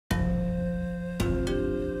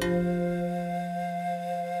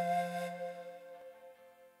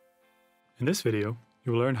In this video,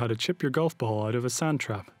 you will learn how to chip your golf ball out of a sand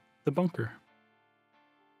trap, the bunker.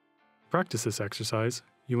 To practice this exercise,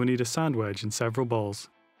 you will need a sand wedge and several balls.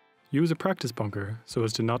 Use a practice bunker so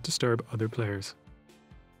as to not disturb other players.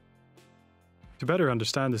 To better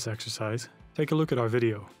understand this exercise, take a look at our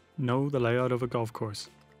video, Know the Layout of a Golf Course,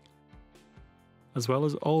 as well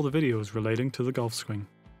as all the videos relating to the golf swing.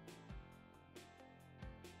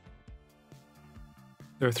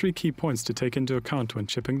 There are 3 key points to take into account when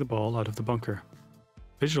chipping the ball out of the bunker: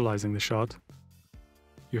 visualizing the shot,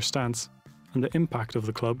 your stance, and the impact of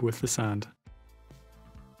the club with the sand.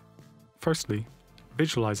 Firstly,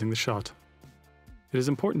 visualizing the shot. It is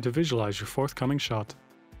important to visualize your forthcoming shot.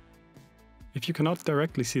 If you cannot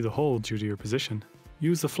directly see the hole due to your position,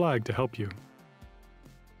 use the flag to help you.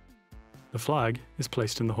 The flag is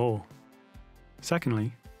placed in the hole.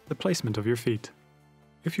 Secondly, the placement of your feet.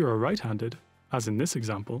 If you are right-handed, as in this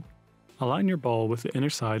example, align your ball with the inner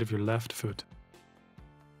side of your left foot.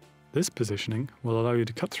 This positioning will allow you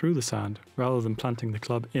to cut through the sand rather than planting the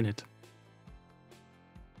club in it.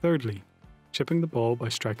 Thirdly, chipping the ball by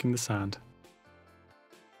striking the sand.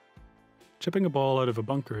 Chipping a ball out of a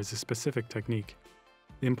bunker is a specific technique.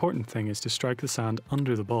 The important thing is to strike the sand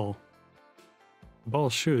under the ball. The ball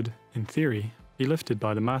should, in theory, be lifted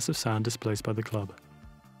by the mass of sand displaced by the club.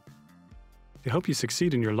 To help you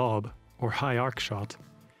succeed in your lob, or high arc shot,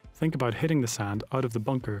 think about hitting the sand out of the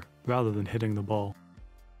bunker rather than hitting the ball.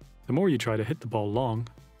 The more you try to hit the ball long,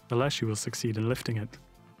 the less you will succeed in lifting it.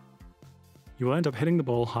 You will end up hitting the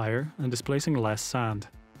ball higher and displacing less sand.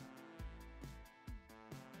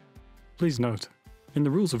 Please note, in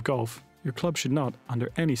the rules of golf, your club should not,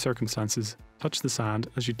 under any circumstances, touch the sand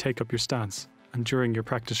as you take up your stance and during your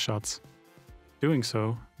practice shots. Doing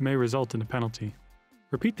so may result in a penalty.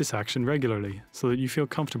 Repeat this action regularly so that you feel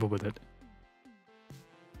comfortable with it.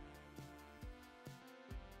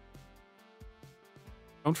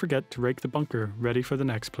 Don't forget to rake the bunker ready for the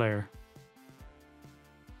next player.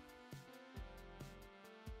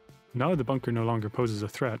 Now the bunker no longer poses a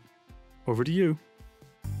threat. Over to you.